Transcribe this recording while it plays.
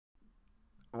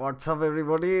What's up,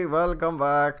 everybody? Welcome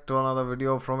back to another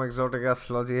video from Exotic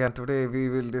Astrology, and today we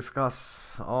will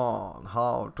discuss on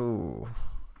how to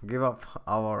give up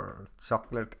our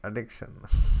chocolate addiction.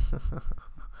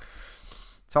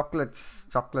 Chocolates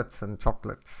and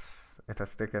chocolates. It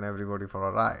has taken everybody for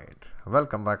a ride.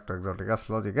 Welcome back to Exotic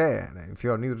Astrology again. If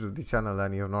you are new to the channel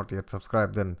and you have not yet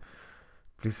subscribed, then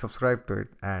please subscribe to it.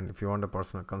 And if you want a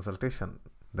personal consultation,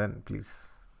 then please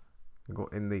go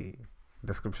in the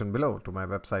description below to my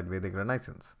website Vedic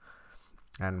Renaissance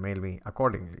and mail me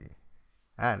accordingly.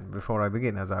 And before I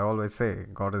begin, as I always say,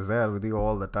 God is there with you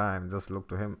all the time. Just look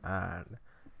to Him and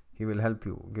He will help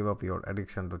you give up your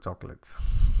addiction to chocolates.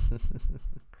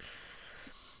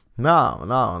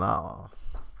 Now,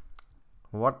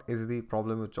 what is the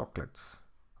problem with chocolates?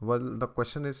 Well, the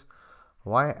question is,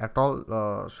 why at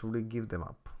all should we give them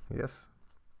up? Yes,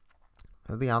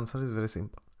 the answer is very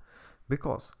simple.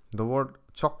 Because the word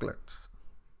chocolates,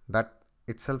 that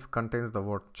itself contains the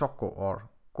word choco or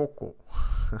cocoa,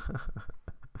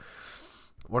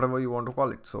 whatever you want to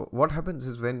call it. So what happens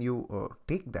is when you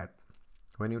take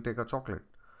a chocolate,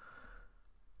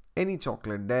 any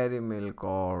chocolate, dairy milk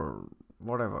or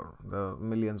whatever, the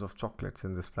millions of chocolates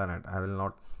in this planet, I will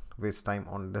not waste time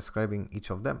on describing each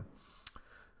of them.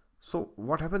 So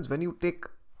what happens when you take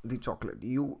the chocolate?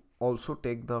 You also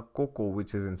take the cocoa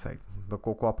which is inside, the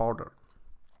cocoa powder.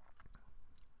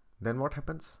 Then what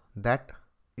happens? That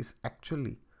is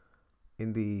actually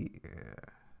in the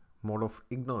mode of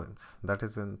ignorance, that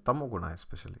is in tamoguna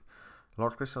especially.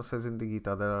 Lord Krishna says in the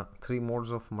Gita there are three modes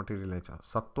of material nature: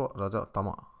 sattva, raja,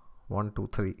 tama. 1, 2,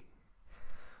 3.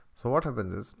 So what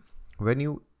happens is when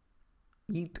you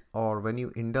eat or when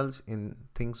you indulge in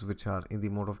things which are in the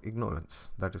mode of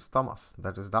ignorance, that is tamas,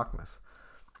 that is darkness,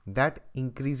 that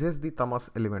increases the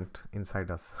tamas element inside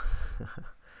us.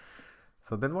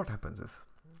 So then what happens is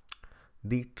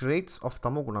the traits of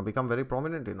tamoguna become very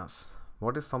prominent in us.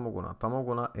 What is tamoguna?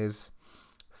 Tamoguna is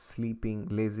sleeping,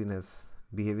 laziness,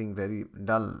 behaving very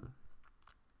dull,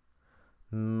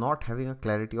 not having a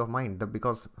clarity of mind.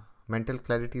 Because mental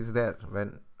clarity is there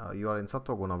when you are in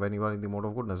sattva-guna, when you are in the mode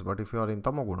of goodness. But if you are in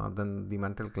tamoguna, then the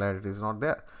mental clarity is not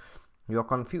there. You are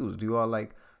confused. You are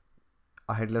like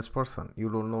a headless person.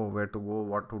 You don't know where to go,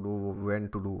 what to do,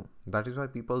 when to do. That is why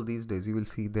people these days, you will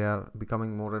see, they are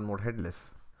becoming more and more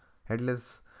headless.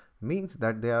 Headless means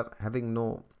that they are having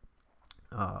no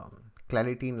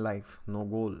clarity in life, no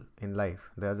goal in life.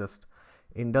 They are just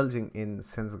indulging in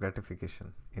sense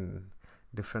gratification, in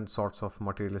different sorts of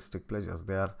materialistic pleasures.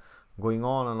 They are going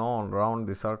on and on around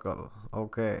the circle.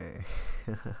 Okay.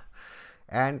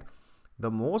 And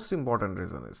the most important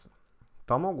reason is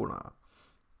tamoguna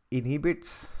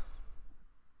inhibits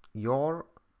your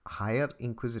higher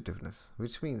inquisitiveness,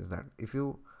 which means that if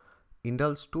you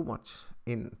indulge too much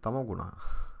in tamoguna,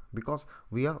 because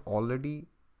we are already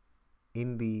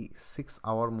in the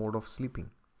 6-hour mode of sleeping.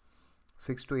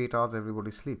 6 to 8 hours everybody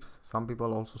sleeps. Some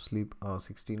people also sleep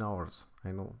 16 hours.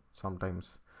 I know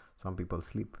sometimes some people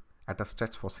sleep at a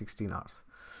stretch for 16 hours.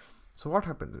 So what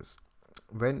happens is,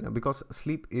 because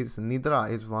sleep is,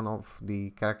 nidra is one of the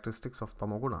characteristics of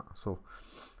tamoguna. So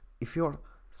if your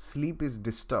sleep is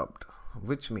disturbed,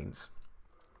 which means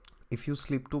if you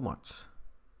sleep too much,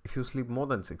 if you sleep more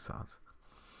than 6 hours,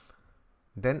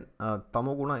 then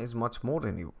tamoguna is much more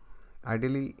in you.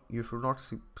 Ideally, you should not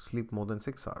sleep more than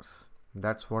 6 hours.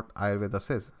 That's what Ayurveda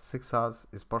says. 6 hours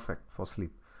is perfect for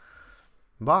sleep.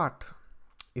 But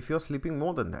if you're sleeping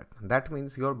more than that, that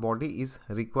means your body is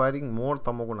requiring more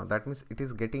tamoguna. That means it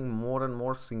is getting more and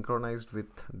more synchronized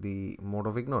with the mode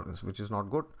of ignorance, which is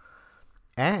not good.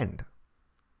 And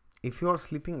if you are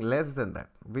sleeping less than that,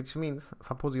 which means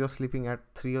suppose you are sleeping at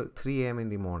 3 a.m. in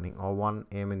the morning or 1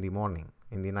 a.m. in the morning,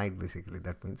 in the night basically,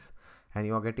 that means, and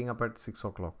you are getting up at 6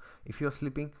 o'clock. If you are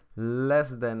sleeping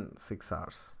less than 6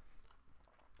 hours,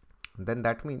 then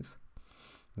that means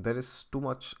there is too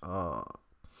much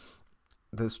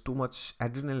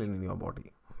adrenaline in your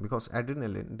body, because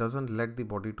adrenaline doesn't let the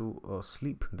body to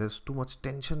sleep. There's too much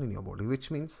tension in your body,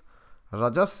 which means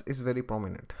rajas is very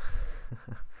prominent.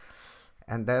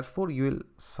 And therefore you will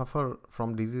suffer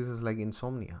from diseases like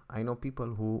insomnia. I know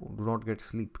people who do not get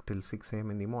sleep till 6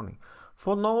 a.m. in the morning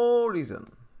for no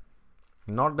reason.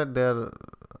 Not that their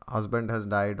husband has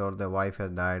died or their wife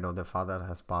has died or their father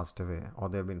has passed away or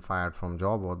they've been fired from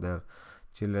job or their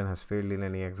children has failed in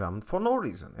any exam. For no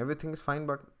reason. Everything is fine,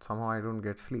 but somehow I don't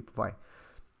get sleep. Why?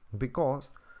 Because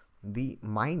the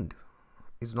mind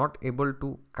is not able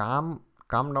to calm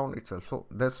down itself. So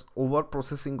there's over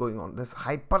processing going on. There's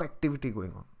hyperactivity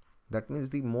going on. That means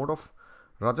the mode of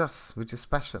rajas, which is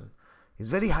passion, is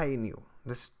very high in you.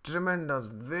 This tremendous,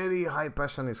 very high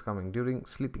passion is coming during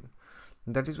sleeping.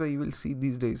 That is why you will see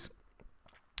these days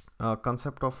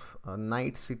concept of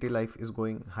night city life is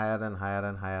going higher and higher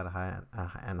and higher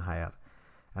and higher.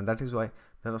 And that is why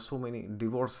there are so many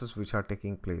divorces which are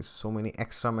taking place, so many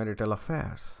extramarital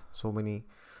affairs, so many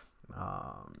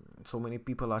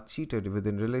people are cheated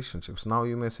within relationships. Now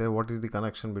you may say, what is the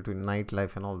connection between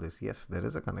nightlife and all this? Yes, there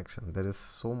is a connection. There is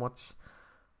so much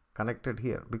connected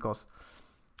here, because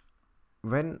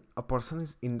when a person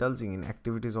is indulging in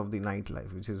activities of the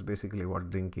nightlife, which is basically what?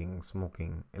 Drinking,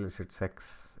 smoking, illicit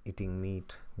sex, eating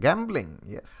meat, gambling.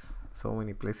 Yes, so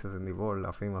many places in the world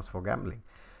are famous for gambling.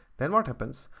 Then what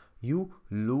happens? You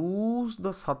lose the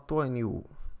sattva in you.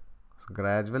 So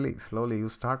gradually, slowly, you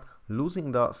start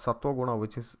losing the sattva guna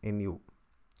which is in you.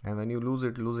 And when you lose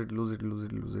it,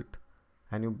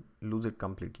 and you lose it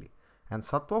completely. And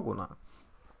sattva guna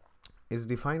is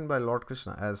defined by Lord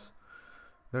Krishna as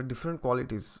there are different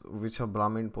qualities which a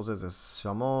Brahmin possesses.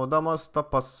 Shamodamas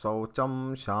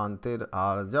saucham shantir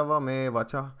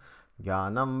arjavamevacha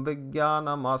jnanam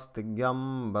vijnanam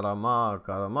astigyam brahma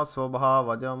karma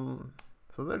swabhavajam.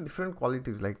 So there are different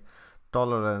qualities like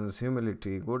tolerance,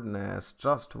 humility, goodness,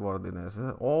 trustworthiness.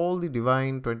 All the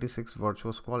divine 26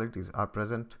 virtuous qualities are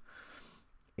present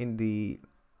in the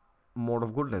mode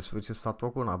of goodness, which is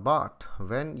sattva guna. But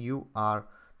when you are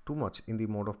too much in the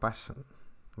mode of passion,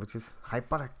 which is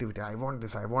hyperactivity, I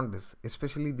want this,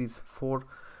 especially these 4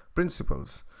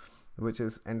 principles, which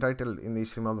is entitled in the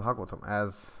Srimad Bhagavatam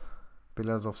as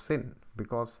pillars of sin,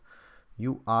 because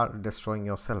you are destroying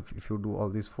yourself if you do all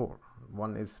these 4.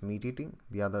 One is meat eating,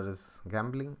 the other is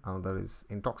gambling, another is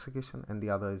intoxication, and the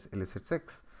other is illicit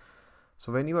sex.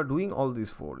 So when you are doing all these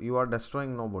 4, you are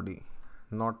destroying nobody,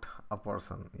 not a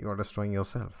person. You are destroying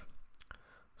yourself.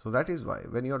 So that is why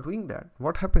when you are doing that,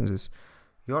 what happens is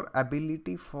your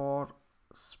ability for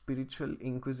spiritual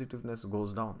inquisitiveness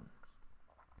goes down.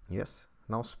 Yes.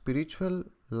 Now spiritual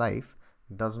life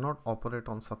does not operate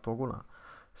on sattva guna.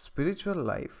 Spiritual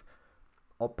life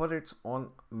operates on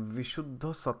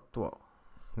Vishuddha Sattva,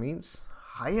 means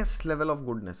highest level of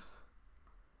goodness.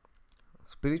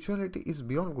 Spirituality is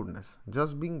beyond goodness.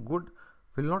 Just being good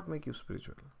will not make you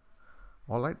spiritual.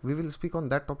 Alright, we will speak on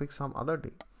that topic some other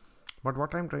day. But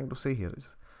what I am trying to say here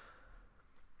is,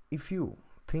 if you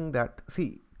think that,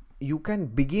 see, you can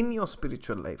begin your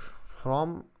spiritual life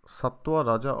from Sattva,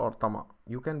 Raja or Tama.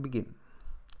 You can begin.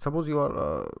 Suppose you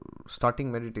are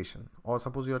starting meditation, or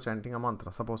suppose you are chanting a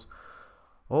mantra. Suppose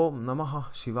Om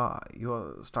Namah Shiva, you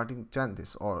are starting to chant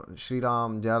this, or Shri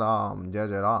Ram, Jai Ram, Jai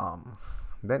Jai Ram.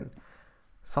 Then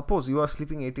suppose you are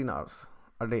sleeping 18 hours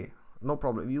a day, no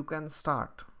problem, you can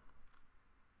start.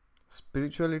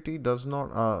 Spirituality does not,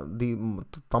 the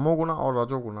Tamoguna or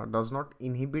Rajoguna does not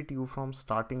inhibit you from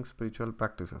starting spiritual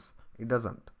practices. It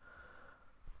doesn't.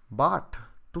 But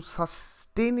to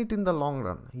sustain it in the long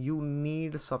run, you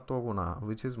need Sattva Guna,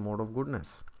 which is mode of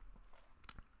goodness.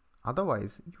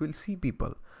 Otherwise, you will see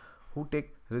people who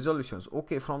take resolutions.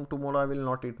 Okay, from tomorrow I will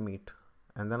not eat meat.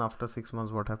 And then after 6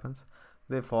 months, what happens?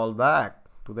 They fall back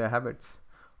to their habits.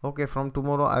 Okay, from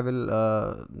tomorrow I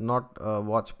will not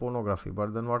watch pornography.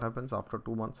 But then what happens? After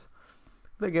 2 months,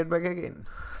 they get back again.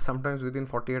 Sometimes within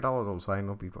 48 hours also, I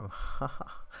know people.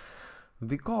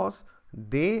 Because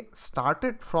they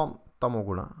started from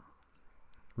Tamoguna,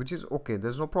 which is okay.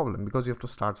 There's no problem, because you have to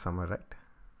start somewhere, right?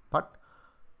 But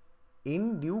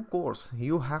in due course,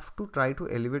 you have to try to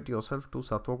elevate yourself to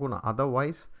Sattva Guna.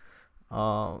 Otherwise,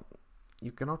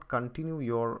 you cannot continue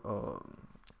your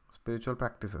spiritual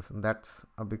practices. And that's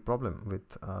a big problem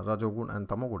with Rajogun and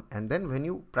Tamogun. And then when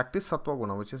you practice Sattva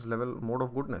Guna, which is level mode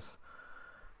of goodness,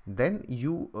 then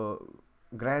you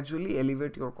gradually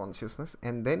elevate your consciousness,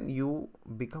 and then you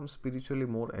become spiritually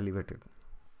more elevated.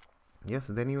 Yes,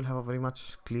 then you will have a very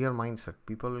much clear mindset.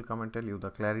 People will come and tell you the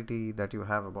clarity that you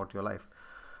have about your life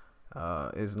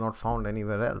is not found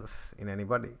anywhere else in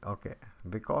anybody. Okay,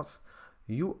 because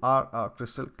you are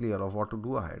crystal clear of what to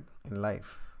do ahead in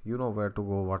life. You know where to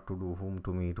go, what to do, whom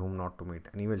to meet, whom not to meet,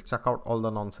 and you will check out all the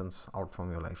nonsense out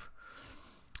from your life.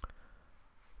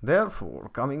 Therefore,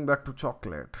 coming back to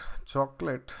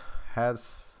chocolate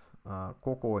has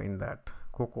cocoa in that.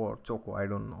 Cocoa or choco, I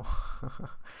don't know.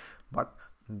 But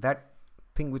that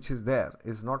thing which is there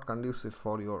is not conducive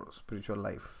for your spiritual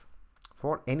life,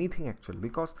 for anything actually,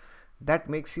 because that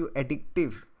makes you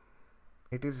addictive.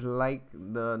 It is like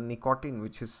the nicotine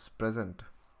which is present.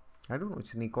 I don't know,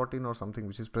 it's nicotine or something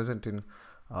which is present in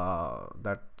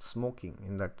that smoking,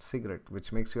 in that cigarette,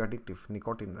 which makes you addictive.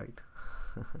 Nicotine, right?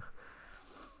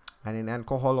 And in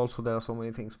alcohol also there are so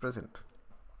many things present.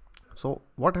 So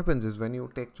what happens is, when you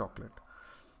take chocolate,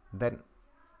 then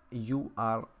you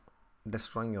are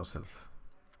destroying yourself.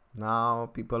 Now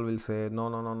people will say, no,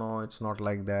 no, no, no, it's not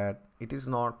like that. It is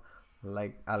not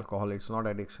like alcohol, it's not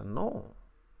addiction. No,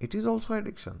 it is also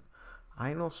addiction.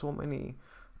 I know so many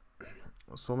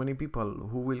people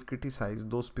who will criticize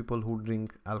those people who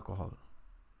drink alcohol.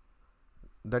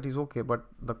 That is okay, but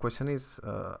the question is,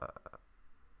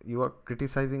 you are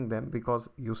criticizing them because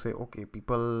you say, okay,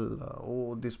 people,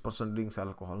 oh, this person drinks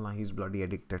alcohol, now he's bloody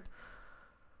addicted.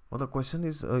 Well, the question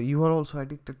is, you are also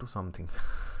addicted to something.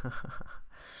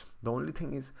 The only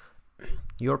thing is,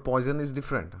 your poison is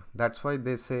different. That's why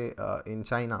they say in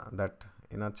China, that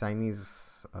in a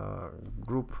Chinese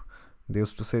group, they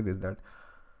used to say this, that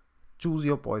choose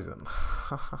your poison.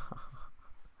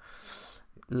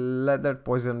 Let that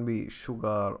poison be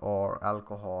sugar or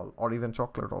alcohol or even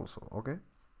chocolate also. Okay,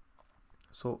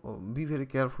 so be very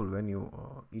careful when you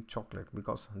eat chocolate,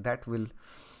 because that will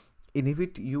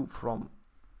inhibit you from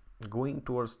going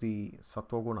towards the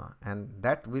sattva guna, and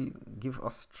that will give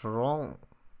a strong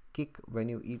kick when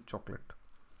you eat chocolate,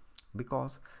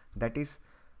 because that is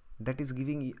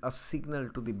giving a signal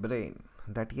to the brain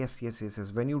that yes, yes, yes,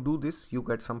 yes, when you do this you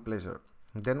get some pleasure.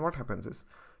 Then what happens is,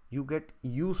 you get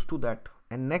used to that,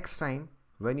 and next time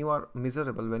when you are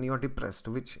miserable, when you are depressed,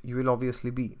 which you will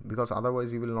obviously be, because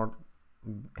otherwise you will not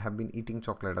have been eating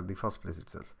chocolate at the first place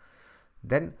itself,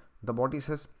 then the body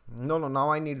says, no, no,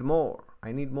 now I need more,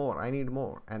 I need more, I need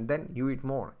more, and then you eat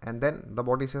more, and then the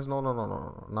body says, no, no, no, no,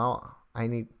 no, now I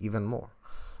need even more.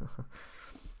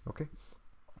 Okay,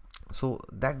 so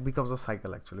that becomes a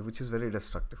cycle actually, which is very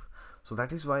destructive. So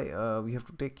that is why we have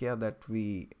to take care that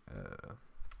we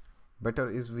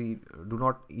better is we do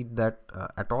not eat that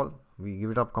at all, we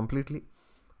give it up completely,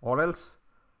 or else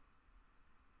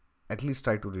at least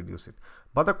try to reduce it.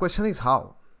 But the question is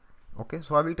how. Okay,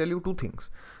 so I will tell you two things.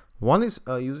 One is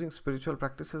using spiritual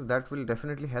practices. That will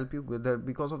definitely help you with that.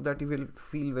 Because of that you will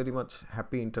feel very much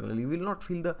happy internally. You will not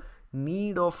feel the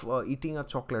need of eating a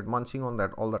chocolate, munching on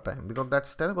that all the time, because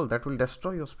that's terrible. That will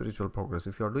destroy your spiritual progress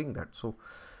if you are doing that. So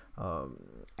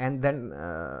and then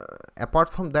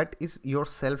apart from that is your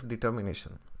self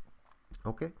determination.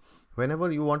 Okay,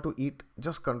 whenever you want to eat,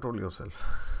 just control yourself.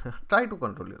 Try to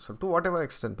control yourself to whatever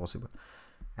extent possible.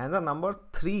 And the number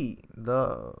three,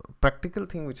 the practical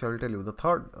thing which I will tell you, the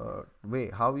third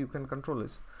way how you can control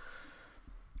is,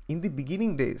 in the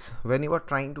beginning days when you are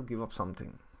trying to give up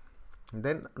something,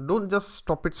 then don't just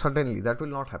stop it suddenly. That will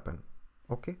not happen.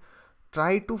 Okay,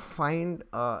 try to find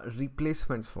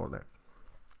replacements for that.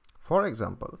 For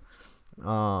example,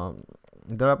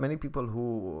 there are many people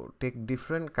who take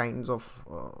different kinds of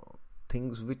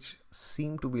things which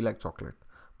seem to be like chocolate,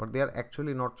 but they are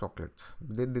actually not chocolates.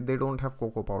 They don't have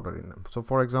cocoa powder in them. So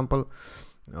for example,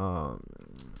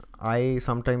 I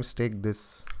sometimes take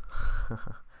this.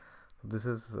 This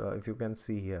is if you can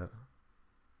see here,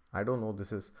 I don't know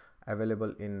this is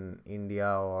available in India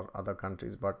or other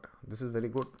countries, but this is very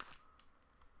good.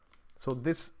 So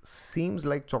this seems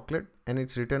like chocolate, and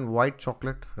it's written white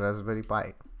chocolate raspberry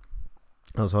pie.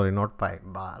 Oh, sorry, not pie,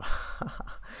 bar.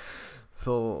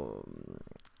 So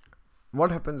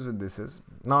what happens with this is,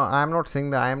 now I am not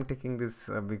saying that I am taking this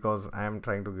because I am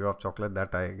trying to give up chocolate,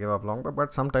 that I gave up long,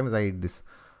 but sometimes I eat this.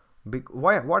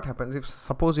 Why? What happens if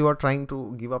suppose you are trying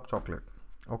to give up chocolate?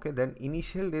 Okay, then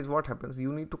initial days what happens,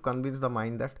 you need to convince the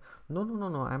mind that no, no, no,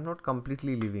 no, I'm not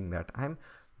completely leaving that, I'm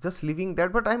just leaving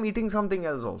that, but I'm eating something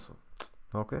else also.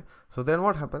 Okay, so then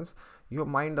what happens, your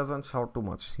mind doesn't shout too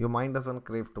much, your mind doesn't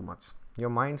crave too much. Your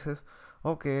mind says,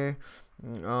 okay,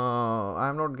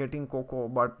 I'm not getting cocoa,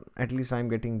 but at least I'm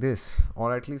getting this,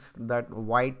 or at least that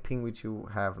white thing which you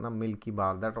have, na milky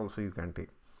bar, that also you can take,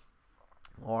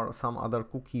 or some other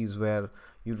cookies where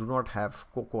you do not have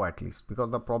cocoa at least,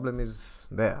 because the problem is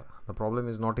there. The problem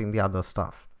is not in the other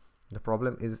stuff, the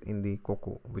problem is in the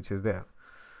cocoa which is there.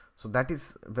 So that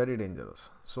is very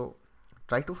dangerous. So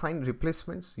try to find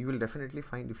replacements. You will definitely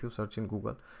find if you search in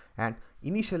Google, and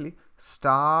initially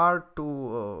start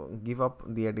to give up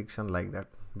the addiction like that,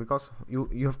 because you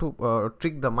have to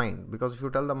trick the mind, because if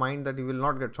you tell the mind that you will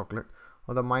not get chocolate,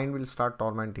 or the mind will start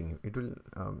tormenting you, it will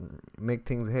make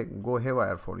things go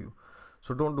haywire for you.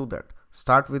 So don't do that.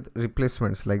 Start with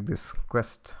replacements like this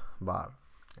Quest bar,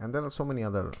 and there are so many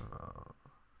other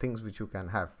things which you can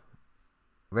have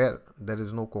where there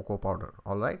is no cocoa powder.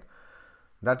 All right,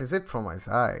 that is it from my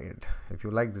side. If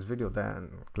you like this video, then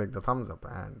click the thumbs up,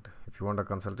 and if you want a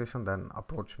consultation, then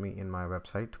approach me in my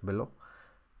website below.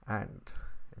 And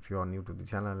if you are new to the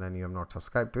channel and you have not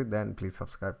subscribed to it, then please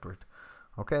subscribe to it.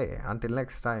 Okay, until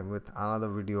next time with another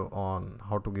video on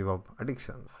how to give up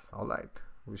addictions. All right,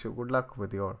 wish you good luck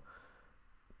with your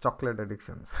chocolate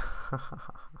addictions.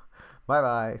 Bye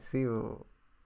bye, see you.